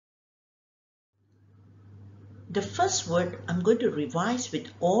The first word I'm going to revise with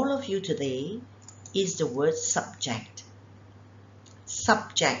all of you today is the word subject.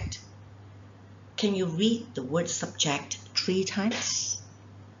 Subject. Can you read the word subject 3 times?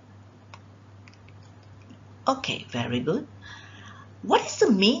 Okay, very good. What is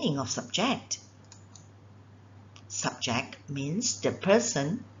the meaning of subject? Subject means the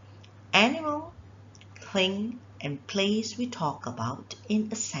person, animal, thing, and place we talk about in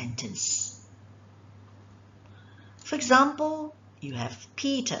a sentence. For example, you have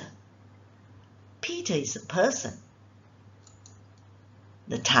Peter. Peter is a person.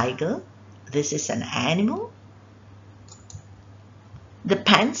 The tiger, this is an animal. The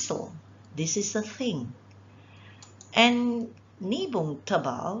pencil, this is a thing. And Nibung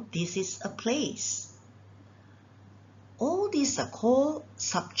Tabao, this is a place. All these are called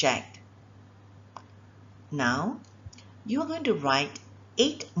subject. Now, you are going to write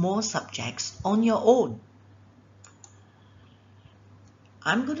 8 more subjects on your own.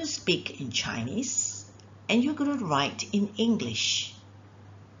 I'm going to speak in Chinese and you're going to write in English.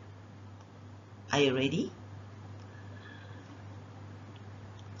 Are you ready?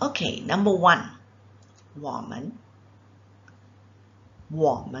 Okay, number 1, 我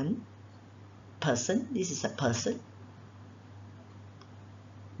们 person, this is a person.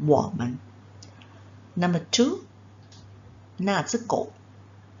 我们 Number 2, 那只狗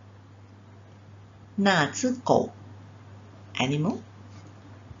animal.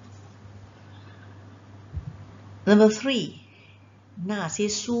 Number 3, 那些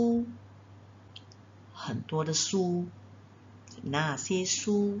书很多的书那些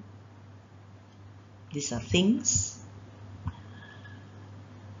书 These are things.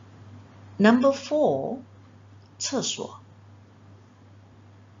 Number 4, 厕所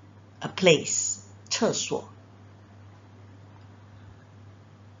a place, 厕所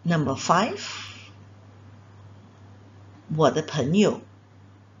Number 5, 我的朋友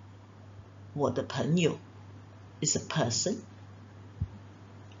is a person.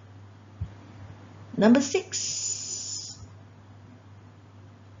 Number 6,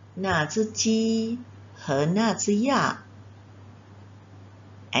 那只鸡和那只鸭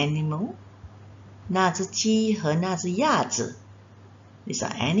animal. 那只鸡和那只鸭子 These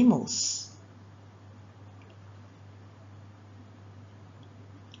are animals.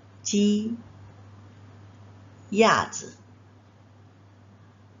 鸡鸭子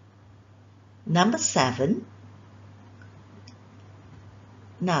Number 7,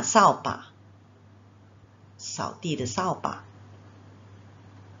 那扫把扫地的扫把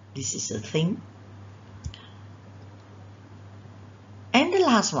This is a thing. And the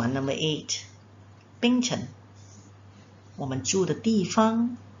last one, number 8, 槟城我们住的地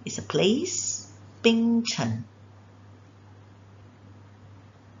方 is a place, 槟城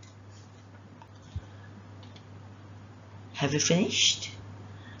Have you finished?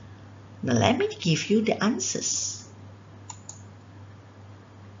 Now let me give you the answers.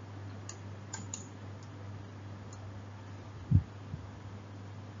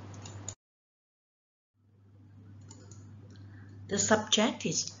 The subject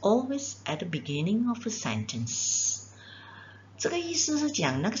is always at the beginning of a sentence. 这个意思是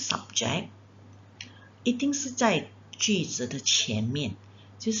讲那个 subject 一定是在句子的前面，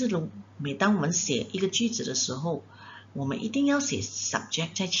就是每当我们写一个句子的时候，我们一定要写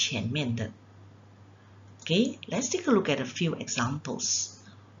subject 在前面的。Okay, let's take a look at a few examples.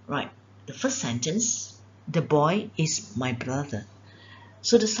 Right, the first sentence, the boy is my brother.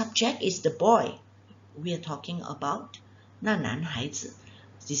 So the subject is the boy. We are talking about 那男孩子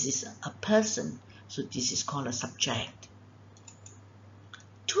This is a person, so this is called a subject.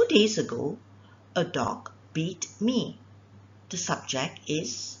 2 days ago, a dog beat me. The subject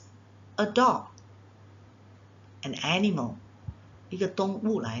is a dog, an animal, 一个动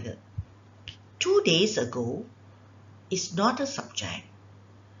物来的。2 days ago is not a subject.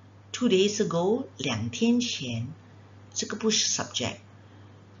 2 days ago, 2天前，这个不是 subject.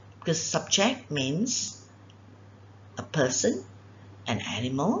 Because subject means a person, an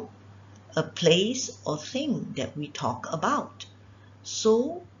animal, a place or thing that we talk about.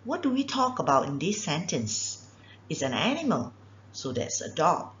 So, what do we talk about in this sentence? It's an animal, so that's a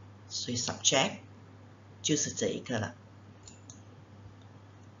dog. 所以 subject 就是这一个了。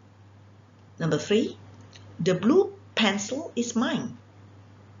Number 3, the blue pencil is mine.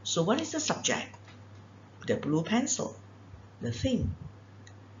 So what is the subject? The blue pencil, the thing.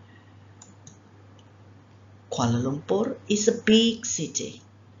 Kuala Lumpur is a big city.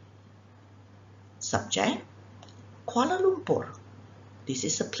 Subject, Kuala Lumpur. This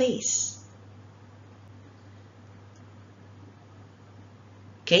is a place.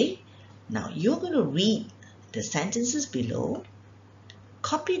 Okay, now you're going to read the sentences below,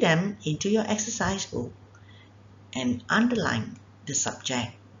 copy them into your exercise book, and underline the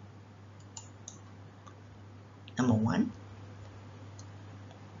subject. Number 1,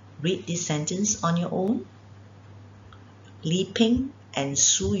 read this sentence on your own. Li Ping and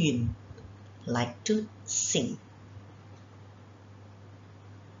Su Yun like to sing.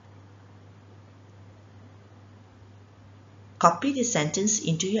 Copy the sentence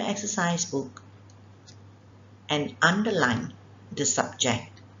into your exercise book and underline the subject.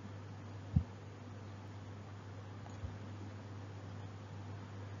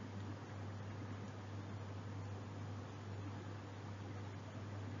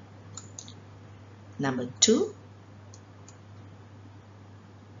 Number 2,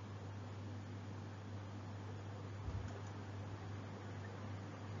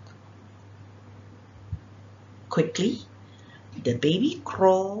 quickly, the baby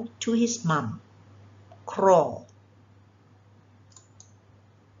crawled to his mom. Crawl.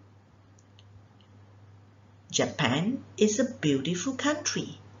 Japan is a beautiful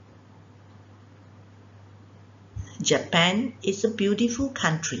country. Japan is a beautiful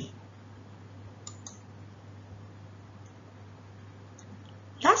country.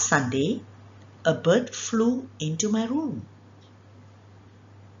 Last Sunday, a bird flew into my room.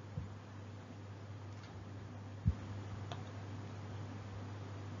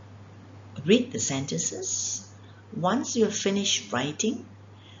 Read the sentences. Once you have finished writing,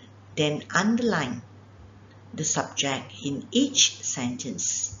 then underline the subject in each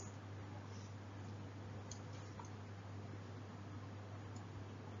sentence.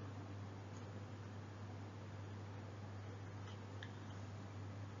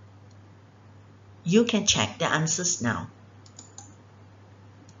 You can check the answers now.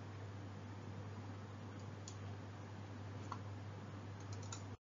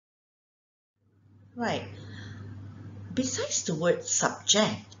 Right. Besides the word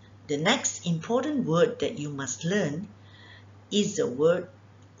subject, the next important word that you must learn is the word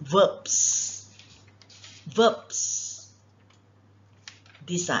verbs. Verbs.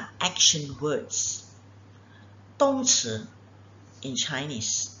 These are action words. 动词 in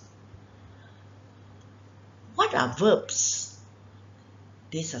Chinese. What are verbs?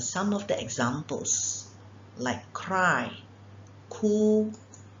 These are some of the examples, like cry,哭,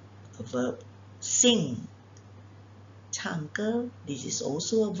 a verb, sing, 唱歌, this is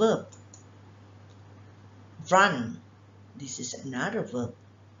also a verb. Run, this is another verb.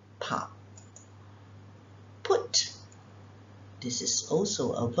 Pop. Put, this is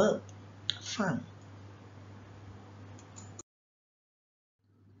also a verb. Fun.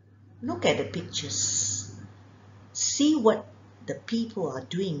 Look at the pictures. See what the people are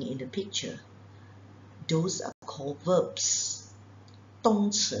doing in the picture. Those are called verbs.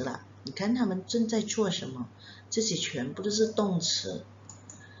 动词啦，你看他们正在做什么？这些全部都是动词。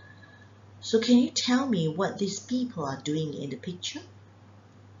So can you tell me what these people are doing in the picture?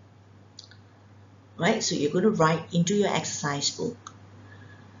 Right, so you're going to write into your exercise book.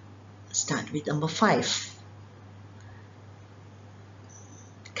 Start with number 5.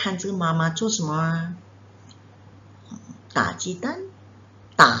 看这个妈妈做什么啊？打鸡蛋，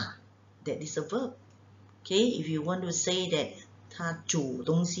打 that is a verb. Okay, if you want to say that 她煮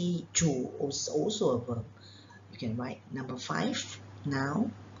东西，煮 is also a verb. You can write number 5, now,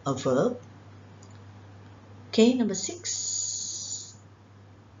 a verb. Okay, number 6.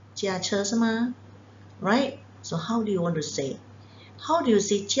 驾车是吗？ Right? So how do you want to say? How do you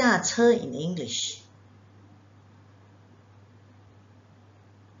say 驾车 in English?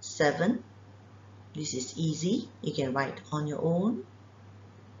 7. This is easy. You can write on your own.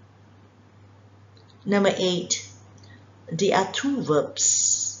 Number 8. There are 2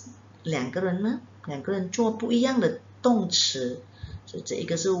 verbs. 两个人呢？两个人做不一样的动词。所以这一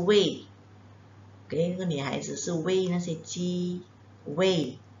个是喂。给那个女孩子是喂那些鸡。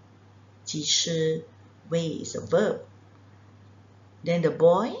喂。鸡吃。喂 is a verb. Then the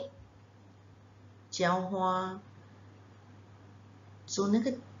boy 浇花。So 那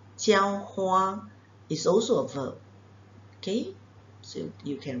个浇花 is also a verb. Okay? So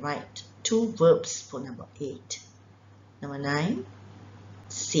you can write 2 verbs for number 8. Number 9,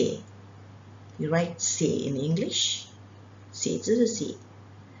 写. You write 写 in English. 写字的写.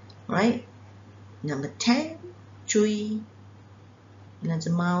 Right? Number 10, 追. 那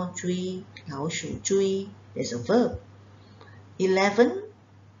只猫追，老鼠追. There's a verb. 11,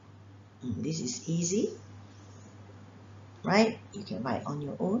 this is easy. Right? You can write on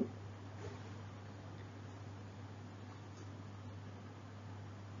your own.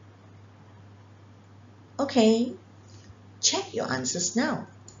 Okay, check your answers now.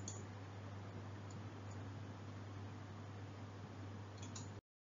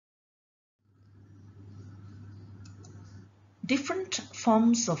 different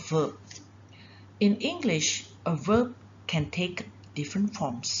forms of verb. In English, a verb can take different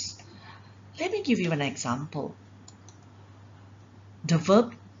forms. Let me give you an example. The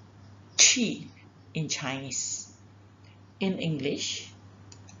verb 去 in Chinese. In English,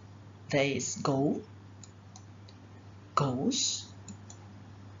 there is go, goes,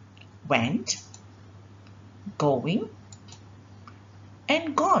 went, going,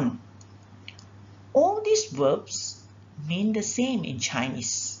 and gone. All these verbs mean the same in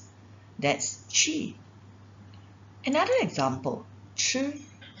Chinese. That's 去. Another example, 吃.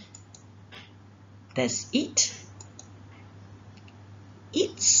 That's eat,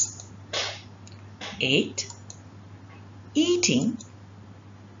 eats, ate, eating,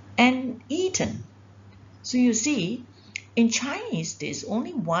 and eaten. So you see, in Chinese, there is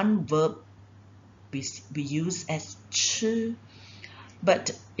only one verb we use as 吃.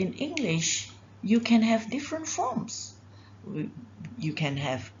 But in English, you can have different forms. You can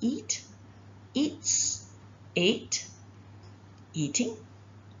have eat, eats, ate, eating,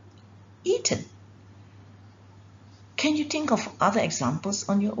 eaten. Can you think of other examples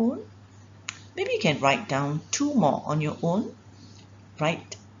on your own? Maybe you can write down 2 more on your own.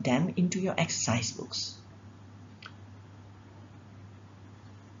 Write them into your exercise books.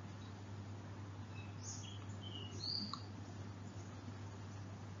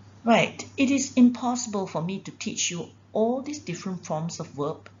 Right, it is impossible for me to teach you all these different forms of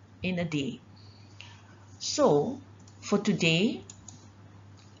verb in a day. So, for today,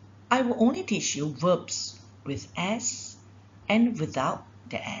 I will only teach you verbs with S and without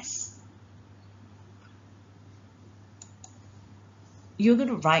the S. You're going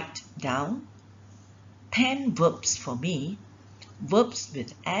to write down 10 verbs for me, verbs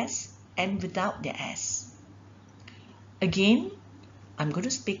with S and without the S. Again, I'm going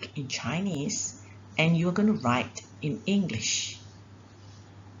to speak in Chinese and you're going to write in English.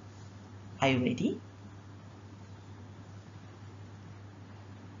 Are you ready?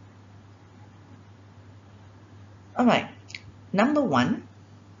 Alright, number 1,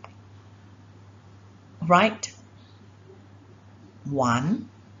 write 1.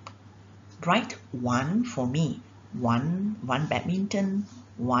 Write 1 for me. 1 badminton,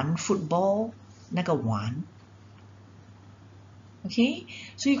 1 football, 那个 1. Okay,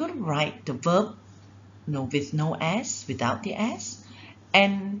 so you're going to write the verb with no S, without the S,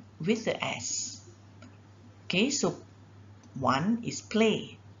 and with the S. Okay, so 1 is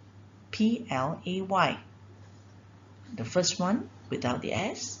play, P-L-A-Y. The first one without the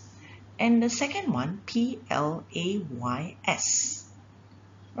S, and the second one P-L-A-Y-S.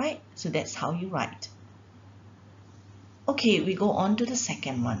 Right, so that's how you write. Okay, we go on to the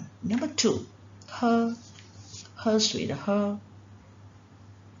second one. Number 2, her, 喝水的喝，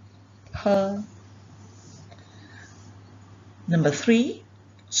喝。Number 3,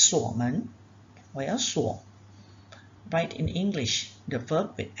 锁门，我要锁。Write in English the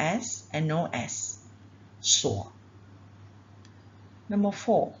verb with S and no S. 锁。Number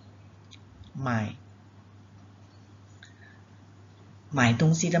 4, 买，买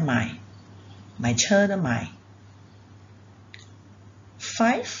东西的买，买车的买。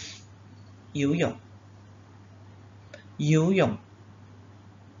5, 游泳，游泳。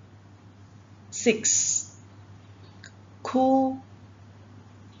6, 哭，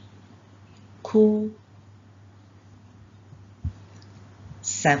哭。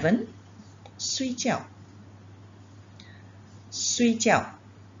7, 睡觉，睡觉。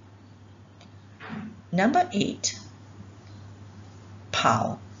Number 8,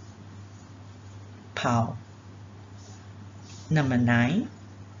 跑，跑。Number 9,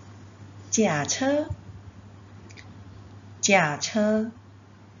 驾车，驾车。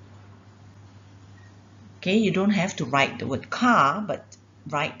Okay, you don't have to write the word car, but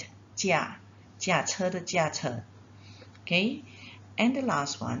write 驾，驾车的驾车。Okay, and the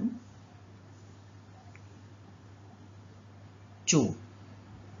last one, 煮，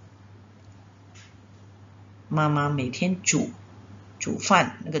妈妈每天煮，煮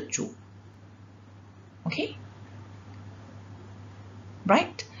饭那个煮。Okay,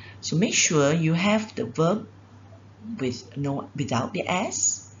 right? So make sure you have the verb without the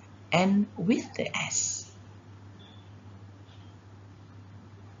S and with the S.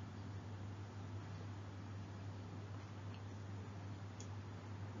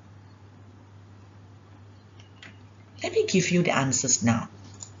 Let me give you the answers now.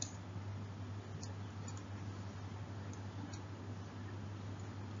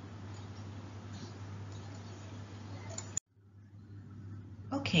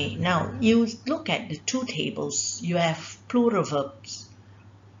 Okay, now you look at the 2 tables. You have plural verbs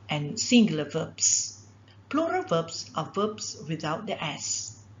and singular verbs. Plural verbs are verbs without the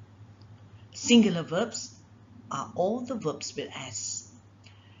s. Singular verbs are all the verbs with s.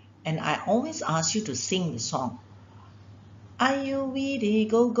 And I always ask you to sing the song. Are you ready?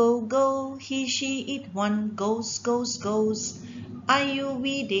 Go, go, go. He, she, it, one. Goes, goes, goes. Are you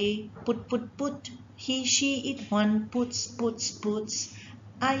ready? Put, put, put. He, she, it, one. Puts, puts, puts.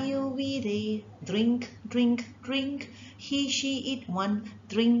 Are you ready? Drink, drink, drink. He, she, it, one.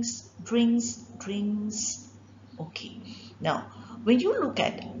 Drinks, drinks, drinks. Okay. Now, when you look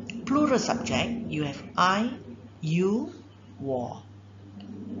at plural subject, you have I, you, 我,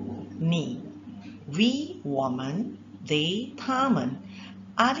 你, we, 我们, they, 他们,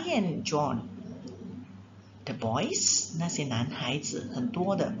 Ali and John, the boys, 那些男孩子很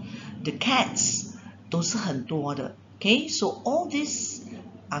多的 the cats 都是很多的 okay, so all these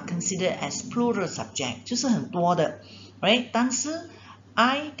are considered as plural subject 就是很多的 right, 但是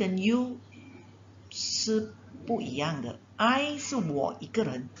I 跟 you 是不一样的 I 是我一个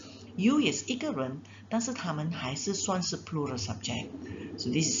人 you 也是一个人但是他们还是算是 plural subject, so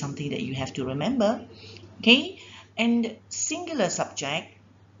this is something that you have to remember, okay, and singular subject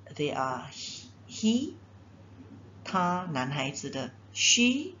they are he 他男孩子的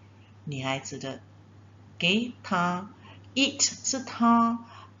she 女孩子的 okay, 他 it 是他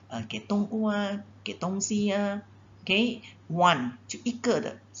给动物啊给东西啊 okay, one 就一个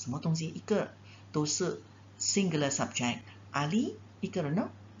的什么东西一个都是 singular subject Ali 一个人呢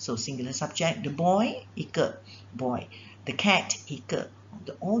so singular subject the boy 一个 boy the cat 一个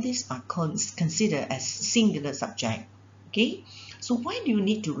all these are considered as singular subject, okay, so why do you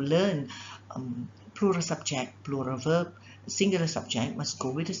need to learn plural subject, plural verb, singular subject must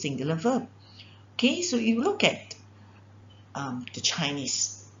go with a singular verb. Okay, so you look at the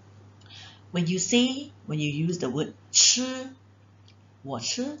Chinese. When you use the word 吃, 我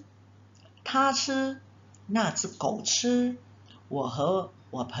吃, 他吃, 那只狗吃, 我和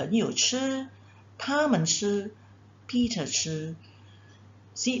我朋友吃, 他们吃, Peter 吃.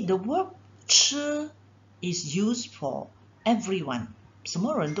 See, the word 吃 is used for everyone. 什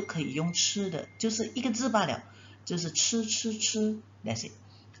么人都可以用吃的，就是一个字罢了，就是吃吃吃 that's it,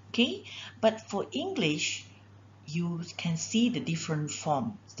 okay, but for English you can see the different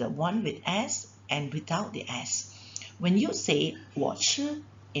forms, the one with s and without the s. When you say 我吃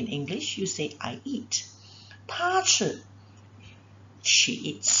in English you say I eat, 他吃 she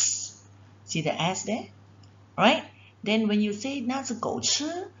eats, see the s there, right? Then when you say 那只狗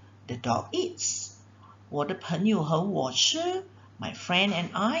吃 the dog eats, 我的朋友和我吃My friend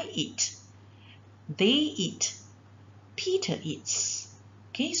and I eat. They eat. Peter eats.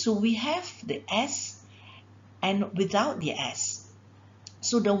 Okay, so we have the S and without the S.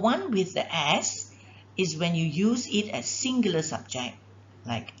 So the one with the S is when you use it as singular subject,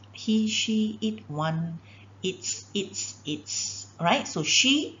 like he, she, it, one, it's, it's. Right? So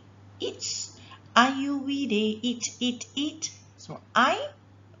she eats. Are you, we, they, eat. So I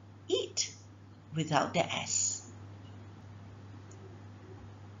eat without the S.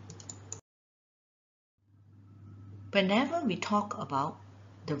 Whenever we talk about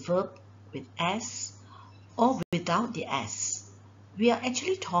the verb with S or without the S, we are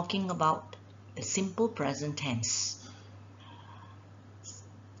actually talking about the simple present tense.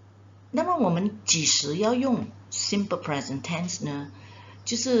 那么我们几时要用 simple present tense 呢？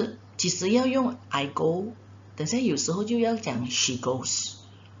就是几时要用 I go， 等下有时候就要讲 she goes.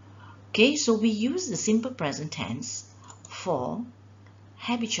 Okay, so we use the simple present tense for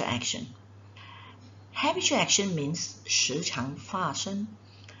habitual action. Habitual action means 时常发生.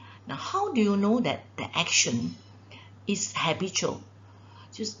 Now, how do you know that the action is habitual?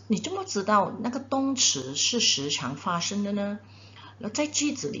 就是你怎么知道那个动词是时常发生的呢？那在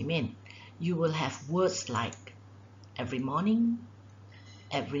句子里面 you will have words like every morning,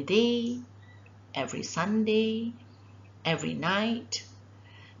 every day, every Sunday, every night,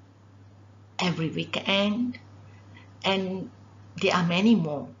 every weekend, and there are many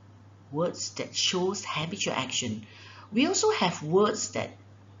more words that shows habitual action. We also have words that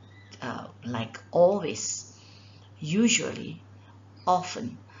like always, usually,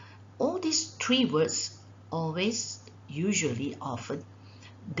 often. All these three words, always, usually, often,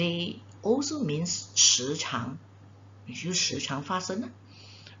 they also means 时常,也就是时常发生.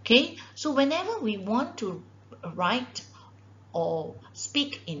 Okay, so whenever we want to write or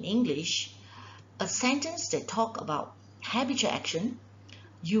speak in English, a sentence that talk about habitual action,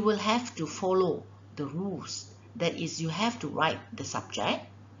 you will have to follow the rules. That is, you have to write the subject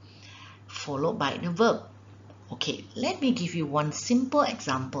followed by the verb. Okay, let me give you one simple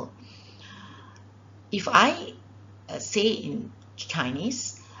example. If I say in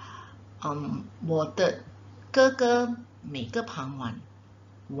Chinese, 我的哥哥每个傍晚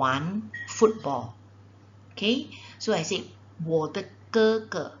玩 football. Okay, so I say 我的哥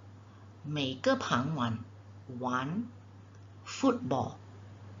哥每个傍晚玩 football.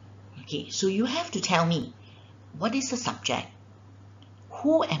 Okay, so you have to tell me what is the subject?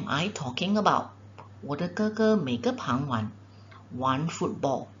 Who am I talking about? 我的哥哥每个傍晚玩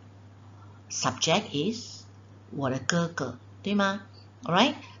football. Subject is 我的哥哥，对吗？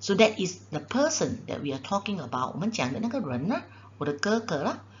 Alright, so that is the person that we are talking about. 我们讲的那个人呢，我的哥哥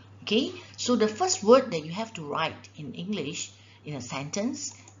啦。Okay, so the first word that you have to write in English in a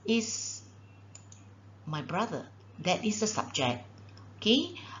sentence is my brother. That is the subject.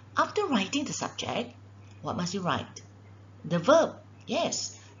 Okay, after writing the subject, what must you write? The verb.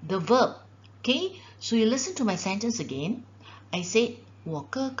 Yes, the verb. Okay, so you listen to my sentence again. I said 我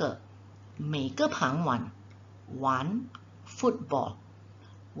哥哥每个傍晚玩 football.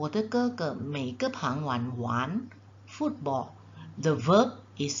 我的哥哥每个傍晚玩 football. The verb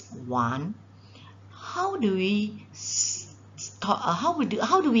is 玩. How do we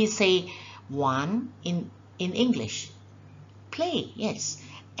say 玩 in English? Play, yes.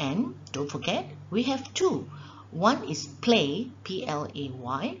 And don't forget, we have two. One is play,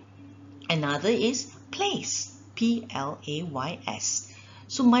 P-L-A-Y. Another is plays, P-L-A-Y-S.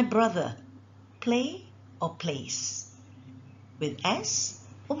 So my brother, play or plays? With S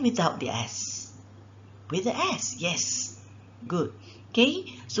or without the S? With the S, yes. Good. Okay,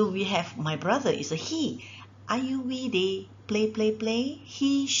 so we have my brother is a he. Are you with the play, play, play?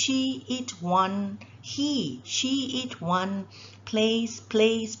 He, she, it, one. He, she, it, one. Plays,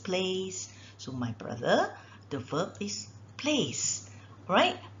 plays, plays. So my brother, the verb is plays.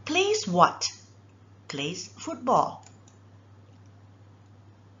 Right? Plays what? Plays football.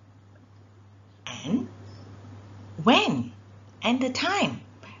 And when? And the time.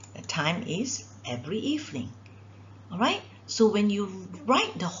 The time is every evening. Alright? So when you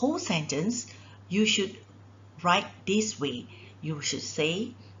write the whole sentence, you should write this way. You should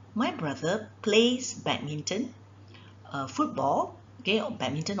say, my brother plays badminton, football, okay, or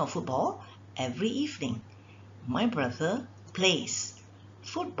badminton or football every evening. My brother plays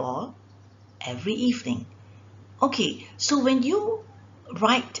football every evening. Okay, so when you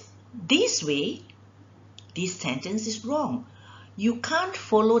write this way, this sentence is wrong. You can't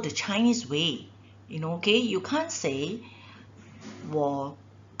follow the Chinese way. Okay, you can't say 我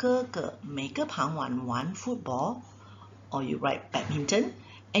哥哥每个傍晚玩 football, or you write badminton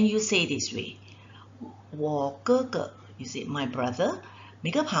and you say this way. 我哥哥, you say my brother, 每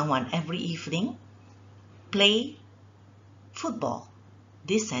个傍晚 every evening play football.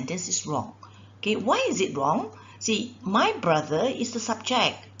 This sentence is wrong. Okay, why is it wrong? See, my brother is the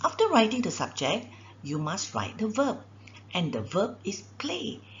subject. After writing the subject, you must write the verb. And the verb is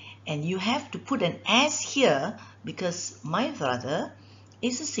play. And you have to put an S here because my brother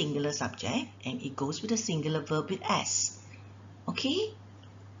is a singular subject and it goes with a singular verb with S. Okay?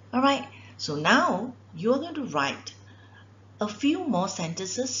 Alright, so now you're going to write a few more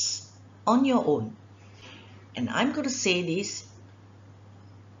sentences on your own. And I'm going to say this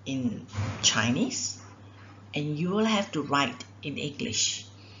in Chinese and you will have to write in English.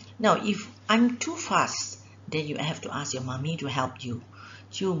 Now, if I'm too fast, then you have to ask your mommy to help you.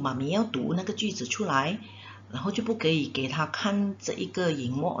 就妈咪要读那个句子出来，然后就不可以给他看这一个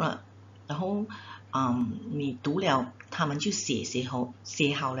荧幕了。然后，你读了，他们就写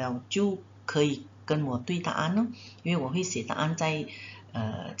好了，就可以跟我对答案了。因为我会写答案在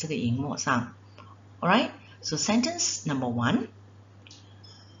这个荧幕上。Alright, so sentence number 1.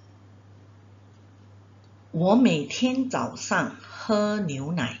 我每天早上喝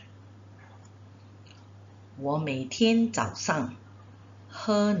牛奶。我每天早上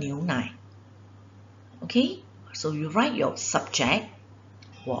喝牛奶。Okay, so you write your subject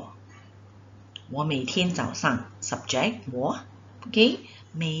我每天早上 subject 我 okay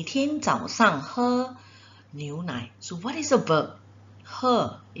每天早上喝牛奶 so what is a verb?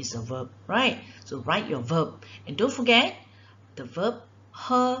 喝 is a verb, right? So write your verb and don't forget the verb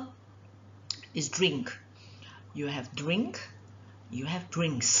喝 is drink. You have drink, you have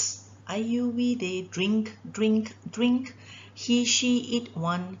drinks. IUV drink, drink, drink. He, she, it,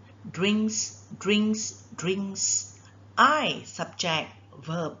 one. Drinks, drinks, drinks. I, subject,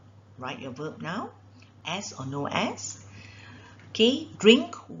 verb. Write your verb now. S or no S. Okay,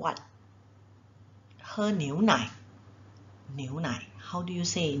 drink what? 喝牛奶. 牛奶. How do you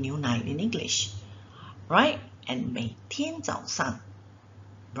say 牛奶 in English? Right? And 每天早上.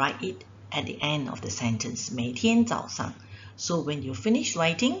 Write it at the end of the sentence. 每天早上. So when you finish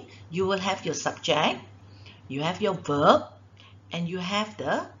writing, you will have your subject, you have your verb, and you have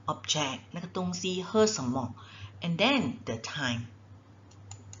the object 那个东西喝什么 and then the time.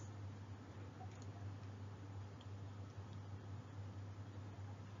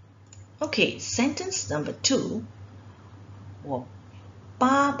 Okay, sentence number 2. 我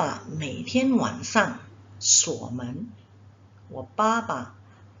爸爸每天晚上锁门。我爸爸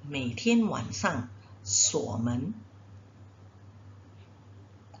每天晚上锁门。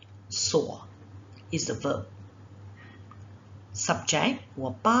锁 is the verb. Subject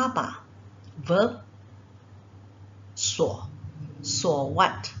我爸爸 verb 锁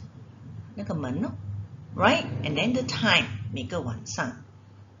what 那个门咯 right and then the time 每个晚上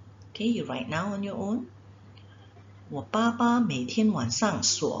okay you write now on your own 我爸爸每天晚上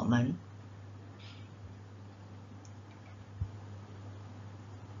锁门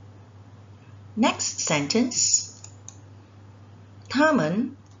next sentence 他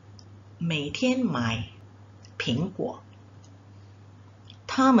们每天买苹果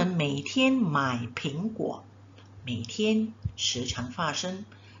他们每天买苹果每天时常发生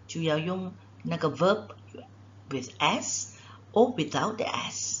就要用那个 verb with s or without the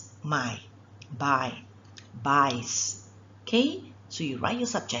s 买 buy buys okay so you write your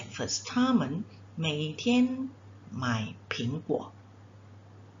subject first 他们每天买苹果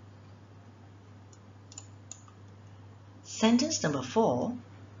sentence number 4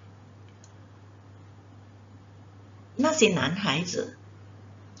那些男孩子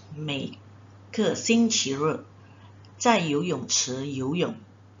每个星期日在游泳池游泳。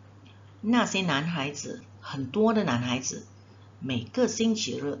那些男孩子，很多的男孩子，每个星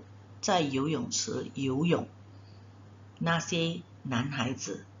期日在游泳池游泳。那些男孩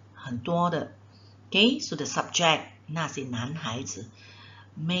子，很多的。Okay, so the subject 那些男孩子，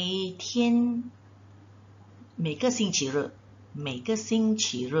每个星期日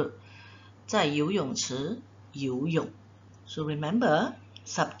在游泳池游泳。So remember,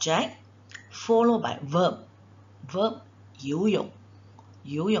 subject followed by verb. Verb 游泳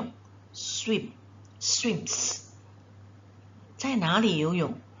swims 在哪里游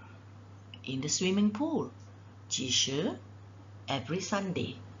泳 in the swimming pool 几时 every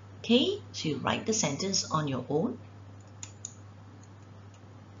Sunday okay so you write the sentence on your own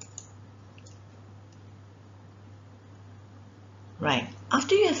right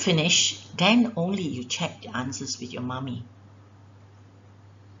after you have finished then only you check the answers with your mommy.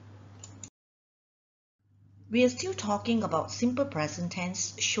 We are still talking about simple present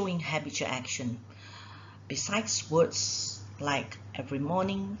tense showing habitual action. Besides words like every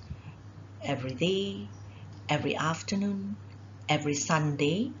morning, every day, every afternoon, every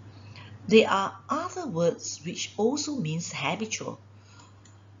Sunday, there are other words which also means habitual.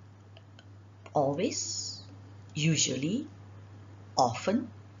 Always, usually, often.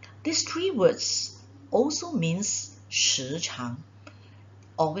 These three words also means 时常.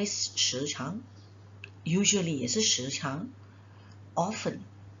 Always 时常 usually 也是时常 often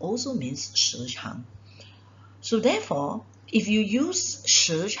also means 时常 so therefore if you use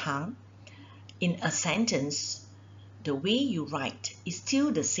时常 in a sentence the way you write is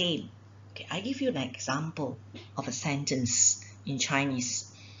still the same okay, I give you an example of a sentence in Chinese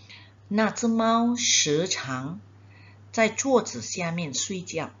那只猫时常在桌子下面睡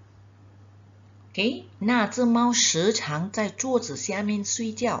觉 okay 那只猫时常在桌子下面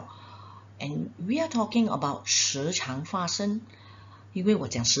睡觉And we are talking about 时常发生，因为我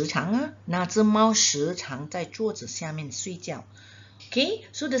讲时常啊，那只猫时常在桌子下面睡觉。Okay,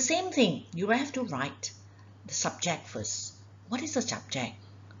 so the same thing, you have to write the subject first. What is the subject?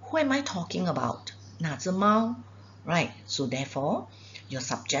 Who am I talking about? 那只猫 Right, so therefore, your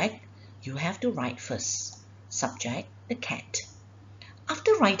subject, you have to write first. Subject, the cat.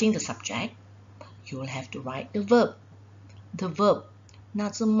 After writing the subject, you will have to write the verb. The verb, 那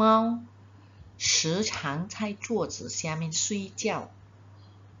只猫时常在桌子下面睡觉。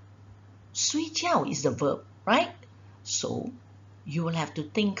睡觉 is the verb, right? So you will have to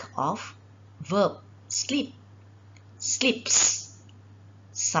think of verb sleep, sleeps,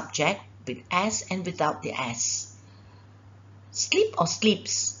 subject with s and without the s. Sleep or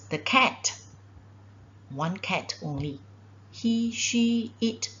sleeps, the cat, one cat only. He, she,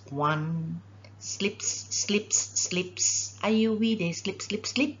 it, one. Sleeps, sleeps, sleeps. IUV, they sleep, sleep,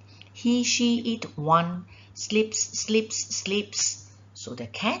 sleep. He, she, it, one. Sleeps, sleeps, sleeps. So the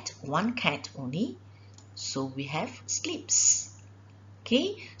cat, one cat only. So we have sleeps.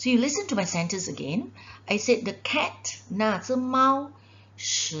 Okay, so you listen to my sentence again. I said the cat, 那只猫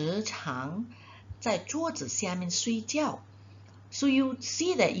时常在桌子下面睡觉。So you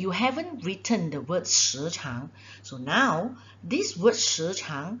see that you haven't written the word 时常. So now this word 时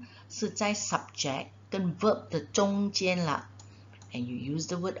常是在 subject 跟 verb 的中间了。and you use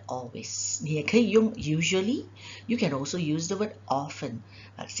the word always. 你也可以用 usually. You can also use the word often.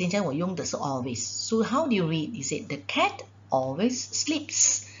 现在我用的是 always. So how do you read? You say the cat always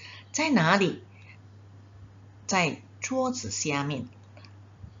sleeps. 在哪里？在桌子下面。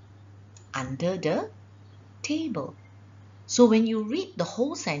Under the table. So when you read the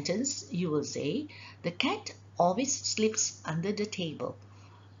whole sentence, you will say the cat always sleeps under the table.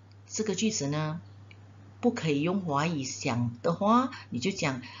 这个句子呢，不可以用华语讲的话，你就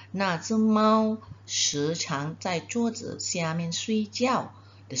讲那只猫时常在桌子下面睡觉。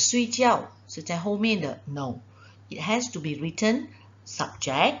的睡觉是在后面的 No, it has to be written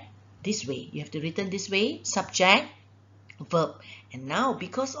subject this way. You have to written this way, subject, verb. And now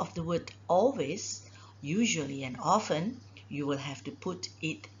because of the word always, usually and often, you will have to put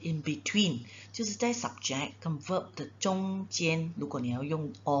it in between. 就是在 subject 跟 verb 的中间，如果你要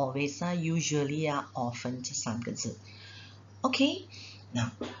用 always 啊 usually 啊 often 这三个字。Okay, now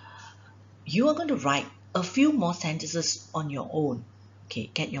you are going to write a few more sentences on your own. Okay,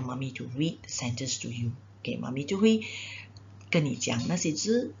 get your mommy to read the sentence to you. Okay, 妈咪就会跟你讲那些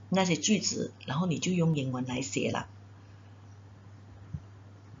字、那些句子，然后你就用英文来写了。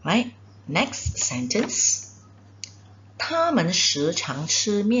Right, next sentence. 他们时常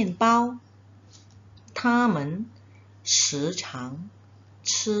吃面包。他们时常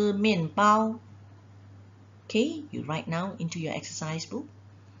吃面包。Okay, you write now into your exercise book.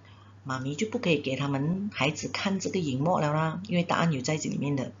 妈咪就不可以给他们孩子看这个荧幕了啦，因为答案有在这里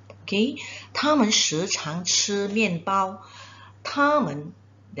面的。Okay, 他们时常吃面包。他们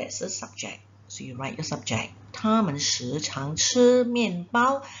that's a subject, so you write your subject. 他们时常吃面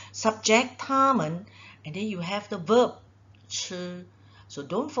包。Subject 他们 and then you have the verb 吃。So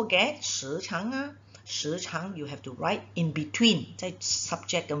don't forget 时常啊，时常 you have to write in between， 在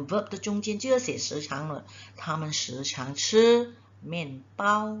subject 跟 verb 的中间就要写时常了。他们时常吃面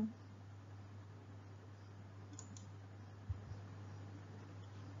包。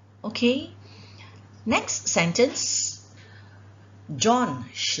Okay, next sentence. John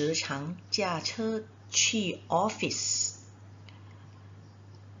时常驾车去 office.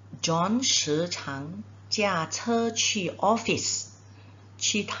 John 时常驾车去 office.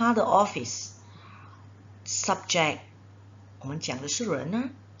 去他的 office. Subject 我们讲的是人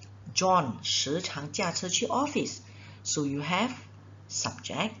呢。John 时常驾车去 office. So you have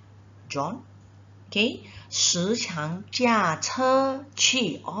subject John. Okay, 时常驾车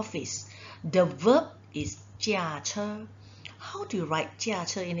去 office. The verb is 驾车。How do you write 驾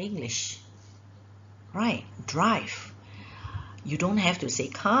车 in English? Right, drive. You don't have to say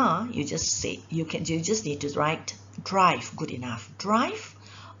car. You just need to write drive. Good enough. Drive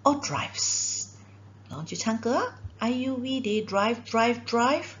or drives. 然后就唱歌。I, you, we, they drive, drive,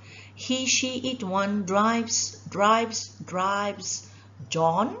 drive. He, she, it, one drives, drives, drives.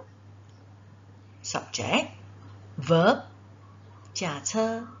 John. Subject, verb, 驾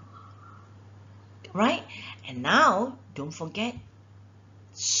车 right? And now, don't forget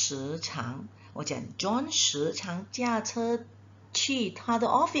时常我讲 John 时常驾车去他的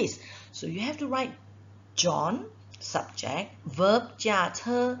office. So you have to write John, subject, verb 驾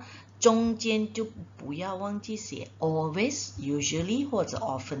车中间就不要忘记写 always, usually 或者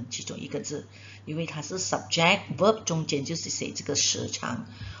often 其中一个字，因为它是 subject, verb 中间就是写这个时常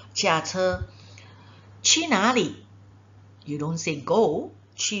驾车去哪里 You don't say go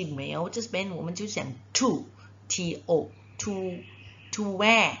去没有这边我们就讲 to to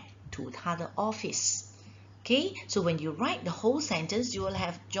where to 他的 office. Okay, so when you write the whole sentence you will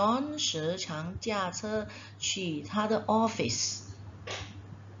have John 时常驾车去他的 office.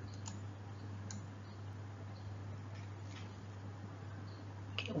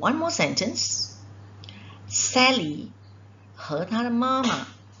 Okay, one more sentence. Sally 和她的妈妈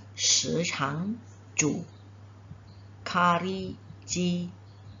时常煮咖喱鸡。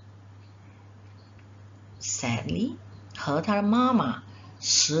Sally 和她的妈妈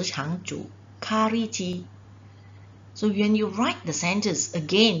时常煮咖喱鸡。So when you write the sentence,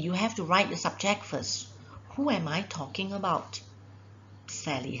 again, you have to write the subject first. Who am I talking about?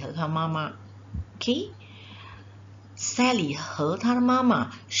 Sally 和她妈妈。Okay? Sally 和她的妈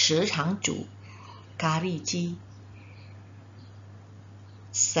妈时常煮咖喱鸡。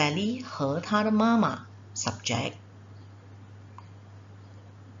Sally 和她的妈妈 subject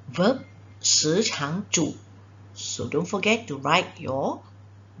verb 时常煮 so don't forget to write your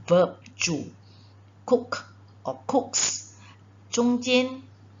verb 煮 cook or cooks 中间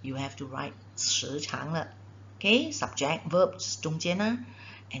you have to write 时常了 okay subject verb 中间呢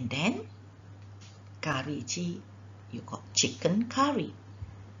and then 咖喱鸡 you got chicken curry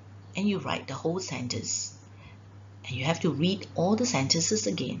and you write the whole sentence And you have to read all the sentences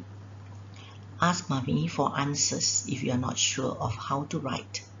again. Ask Mommy for answers if you are not sure of how to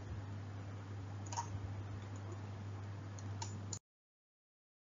write.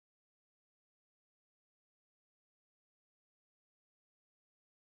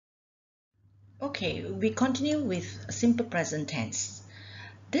 Okay, we continue with simple present tense.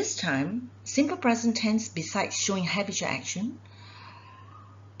 This time, simple present tense, besides showing habitual action,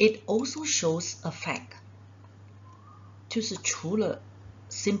 it also shows a fact. 就是除了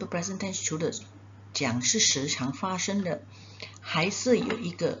simple present tense 除了讲是时常发生的，还是有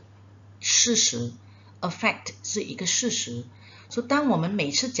一个事实 ，a fact 是一个事实。所以当我们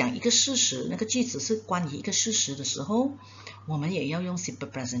每次讲一个事实，那个句子是关于一个事实的时候，我们也要用 simple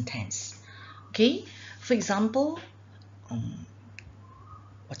present tense。Okay, for example,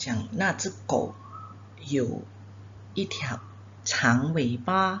 我讲那只狗有一条长尾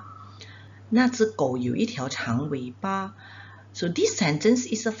巴。那只狗有一条长尾巴。So this sentence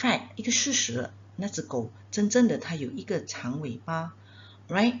is a fact, 一个事实。那只狗真正的它有一个长尾巴。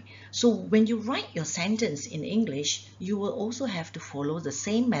Right? So when you write your sentence in English, you will also have to follow the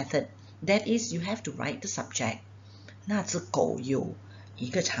same method. That is, you have to write the subject. 那只狗有一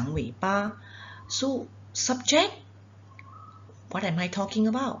个长尾巴。So subject, what am I talking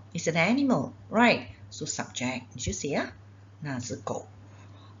about? It's an animal, right? So subject, 你就写啊，那只狗。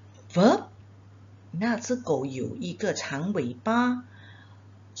Verb, 那只狗有一个长尾巴。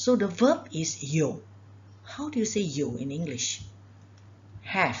So the verb is 有。How do you say 有 in English?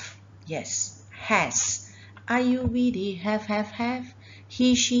 Have, yes, has. IUVD, have.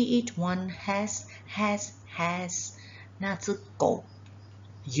 He, she, it, one, has. 那只狗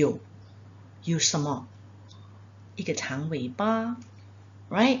有什么？一个长尾巴。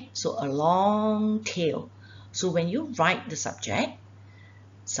Right? So a long tail. So when you write the subject,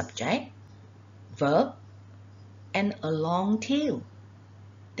 verb, and a long tail,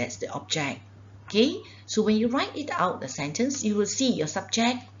 that's the object. Okay? So when you write it out, the sentence, you will see your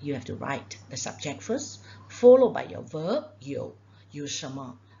subject. You have to write the subject first, followed by your verb, 有什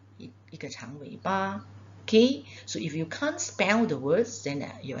么？一个长尾巴。Okay? So if you can't spell the words, then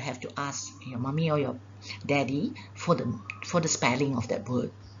you have to ask your mommy or your daddy for the spelling of that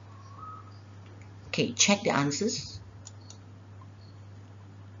word. Okay, check the answers.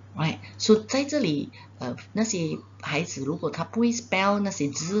 Right, so 在这里，那些孩子如果他不会 spell 那些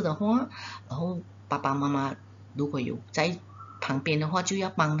字的话，然后爸爸妈妈如果有在旁边的话，就要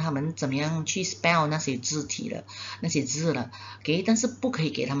帮他们怎么样去 spell 那些字体了，那些字了。OK， 但是不可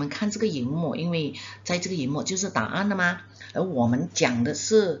以给他们看这个荧幕，因为在这个荧幕就是答案了嘛。而我们讲的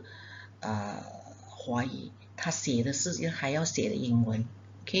是华语，他写的是还要写的英文。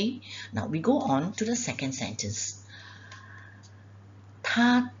OK， now we go on to the second sentence。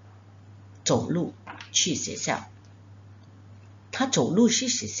他走路去学校。他走路去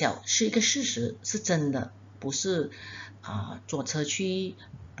学校是一个事实，是真的，不是坐车去，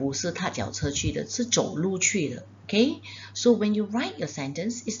不是踏脚车去的，是走路去的。Okay? So when you write your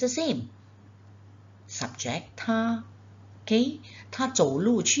sentence, it's the same. Subject 他 Okay? 他走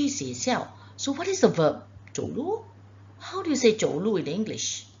路去学校。So what is the verb? 走路 How do you say 走路 in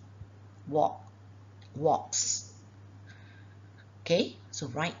English? Walks. Okay? So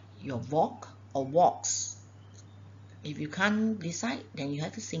write your walk or walks. If you can't decide, then you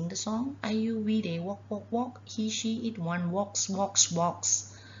have to sing the song. IUV, they walk. He, she, it, one walks.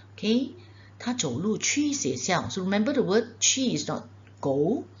 Okay? 他走路去学校. So remember the word 去 is not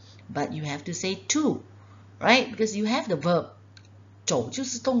go, but you have to say to, right? Because you have the verb. 走就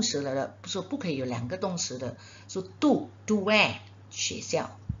是动词了的，说不可以有两个动词的。So to where? 学校.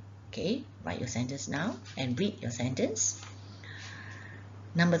 Okay? Write your sentence now and read your sentence.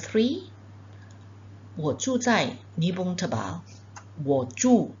 Number 3. 我住在尼蹦特堡。我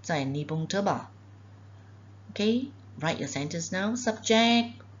住在尼蹦特堡。Okay, write your sentence now.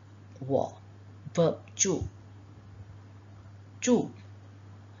 Subject 我 verb 住。住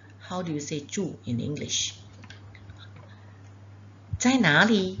How do you say 住 in English? 在哪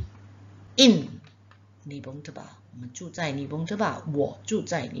里 In 尼蹦特堡。我们住在尼蹦特堡。我住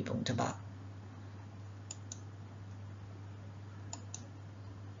在尼蹦特堡。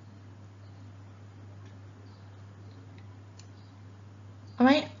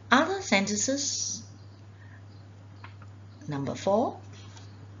Alright, other sentences. Number 4.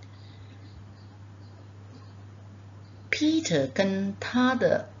 Peter 跟他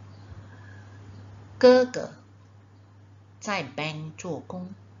的哥哥在 bank 做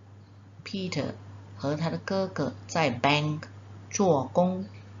工。Peter 和他的哥哥在 bank 做工。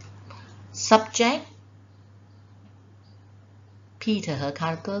Subject Peter 和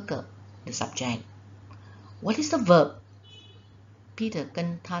他的哥哥 the subject What is the verb? Peter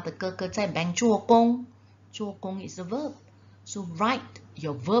跟他的哥哥在 bank 做工，做工 is the verb. So write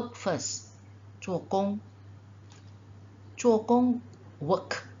your verb first. 做工，做工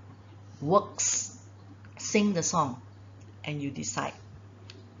work, works. Sing the song and you decide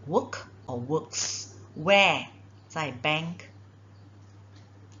work or works. Where? 在 bank.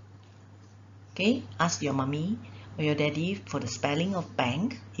 Okay, ask your mommy or your daddy for the spelling of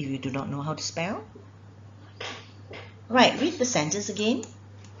bank if you do not know how to spell. Right, read the sentence again.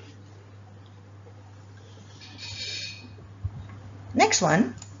 Next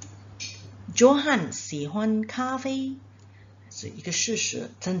one, Johan 喜欢咖啡，是一个事实，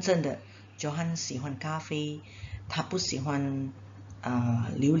真正的 Johan 喜欢咖啡，他不喜欢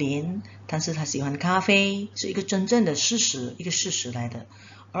榴莲，但是他喜欢咖啡，是一个真正的事实，一个事实来的。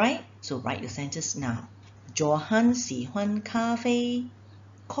Alright, so write the sentence now. Johan 喜欢咖啡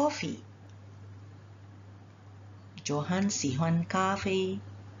 ，coffee. Johan 喜欢咖啡。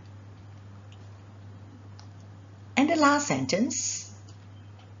And the last sentence.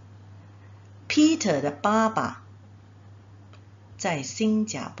 Peter 的爸爸在新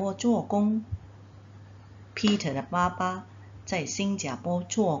加坡做工。Peter 的爸爸在新加坡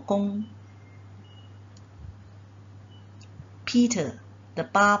做工。Peter 的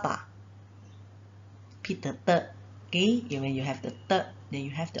爸爸 Peter 的 okay, when you have the 的 then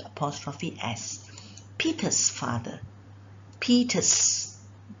you have the apostrophe s. Peter's father. Peter's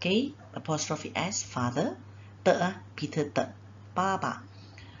okay, apostrophe s, father 的 Peter 的爸爸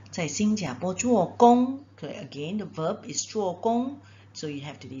在新加坡做工 okay, again the verb is 做工 so you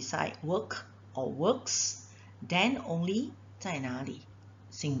have to decide work or works then only 在哪里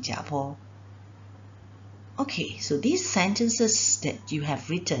新加坡 Okay, so these sentences that you have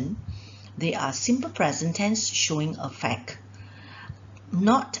written, they are simple present tense showing a fact,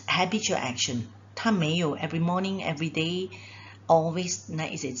 not habitual action. 它没有 every morning, every day, always 那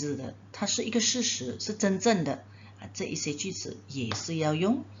一些字的，它是一个事实，是真正的。这一些句子也是要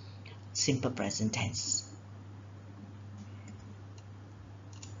用 simple present tense.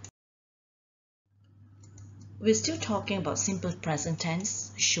 We're still talking about simple present tense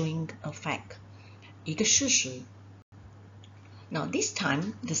showing a fact. 一个事实 Now this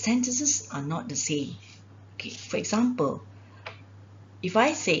time the sentences are not the same. Okay, for example, if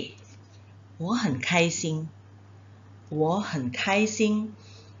I say 我很开心 我很开心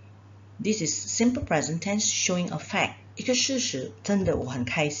This is simple present tense showing a fact. 一个事实真的我很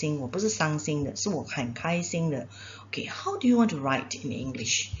开心我不是伤心的是我很开心的 Okay, how do you want to write in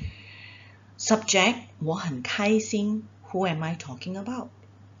English? Subject 我很开心 Who am I talking about?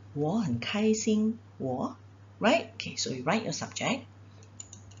 我很开心我 Right? Okay, so you write your subject.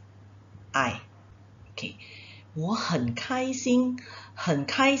 I. Okay. 我很开心很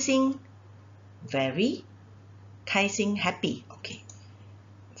开心 Very 开心 happy. Okay.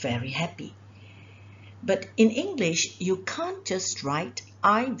 Very happy. But in English, you can't just write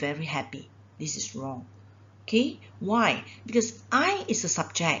I very happy. This is wrong. Okay? Why? Because I is a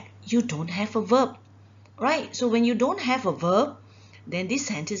subject. You don't have a verb. Right? So when you don't have a verb, then this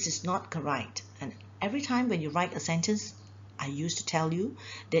sentence is not correct. And every time when you write a sentence, I used to tell you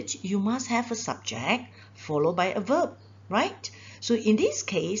that you must have a subject followed by a verb. Right? So in this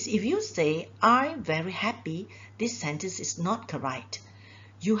case, if you say I'm very happy, this sentence is not correct.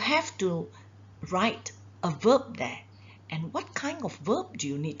 You have to write a verb there. And what kind of verb do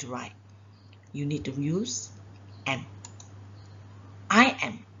you need to write? You need to use am. I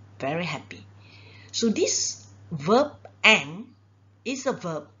am very happy. So this verb am is a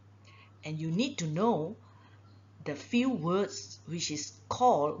verb. And you need to know the few words which is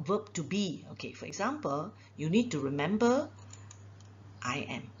called verb to be. Okay, for example, you need to remember I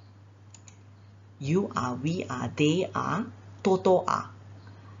am. You are, we are, they are, Toto are.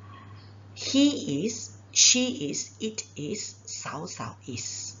 He is, she is, it is, Sao Sao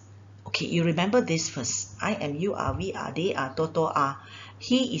is. Okay, you remember this first. I am, you are, we are, they are, Toto are.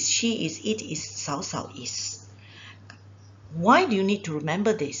 He is, she is, it is, Sao Sao is. Why do you need to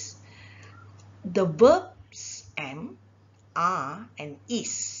remember this? The verbs am, are, and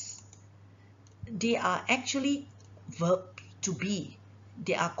is, they are actually verb to be.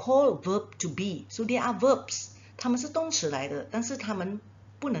 They are called verb to be. So they are verbs. 它们是动词来的，但是它们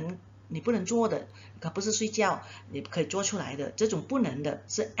你不能做的，它不是睡觉，你可以做出来的。这种不能的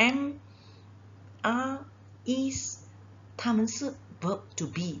是 am, are, is， 它们是 verb to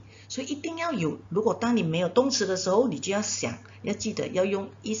be。所以一定要有。如果当你没有动词的时候，你就要想，要记得要用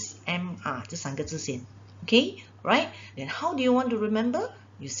is, am, are 这三个字先。Okay, right? Then how do you want to remember?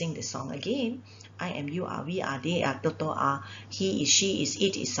 You sing the song again. I am, you are, we are, they are, Toto are, he is, she is,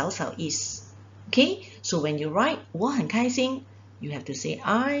 it is, Sao Sao is. Okay, so when you write 我很开心 you have to say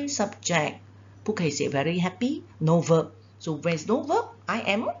I subject 不可以写 very happy, no verb. So where's no verb? I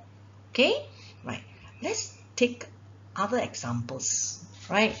am. Okay, right. Let's take other examples,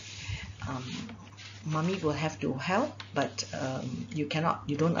 right? Mommy will have to help, but you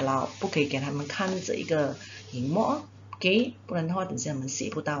don't allow 不可以给他们看着一个荧幕 okay 不然的话等下他们写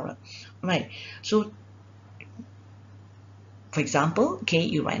不到了 right so for example okay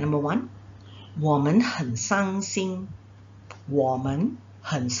you write number 1我们很伤心我们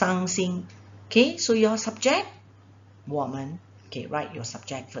很伤心 okay so your subject 我们 okay write your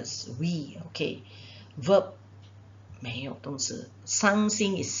subject first we okay verb 没有动词伤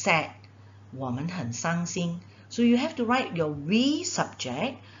心 is sad 我们很伤心 so you have to write your we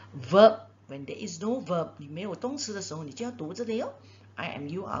subject verb when there is no verb 你没有动词的时候你就要读这里哦 I am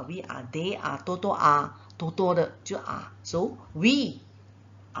you are we are they are 多多 are 多多的就 are so we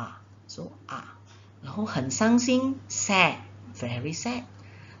are so are 然后很伤心 sad very sad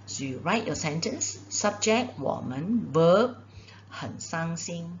so you write your sentence subject 我们 verb 很伤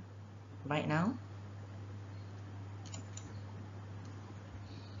心 right now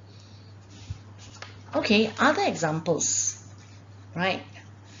okay other examples right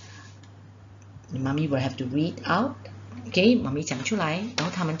Mommy will have to read out okay 妈咪讲出来然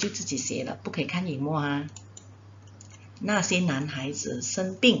后他们就自己写了不可以看荧幕啊那些男孩子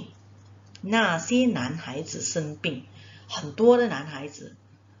生病那些男孩子生病很多的男孩子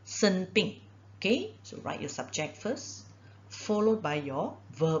生病 okay so write your subject first followed by your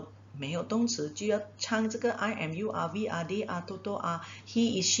verb 没有动词就要唱这个 I am you are we are they are 多多 are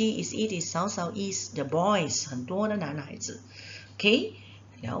he is she is it is 嫂嫂 is the boys 很多的男孩子 okay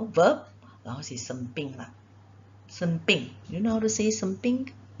然后 verb 然后是生病了生病 you know how to say 生病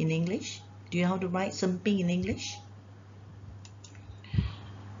in English do you know how to write 生病 in English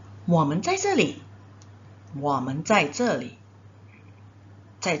我们在这里我们在这里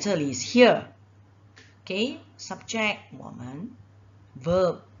在这里 is here okay subject 我们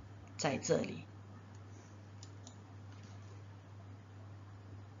verb 在这里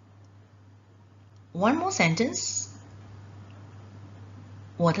one more sentence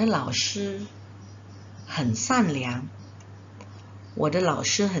我的老师很善良我的老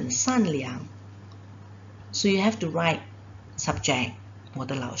师很善良 so you have to write subject 我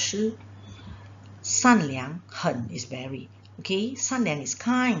的老师善良很 is very okay 善良 is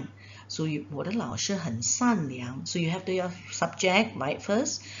kind so 我的老师很善良 so you have to your subject write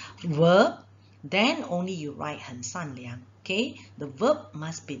first verb then only you write 很善良 okay the verb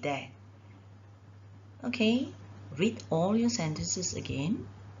must be there okay read all your sentences again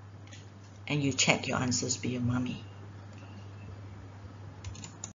and you check your answers with your mommy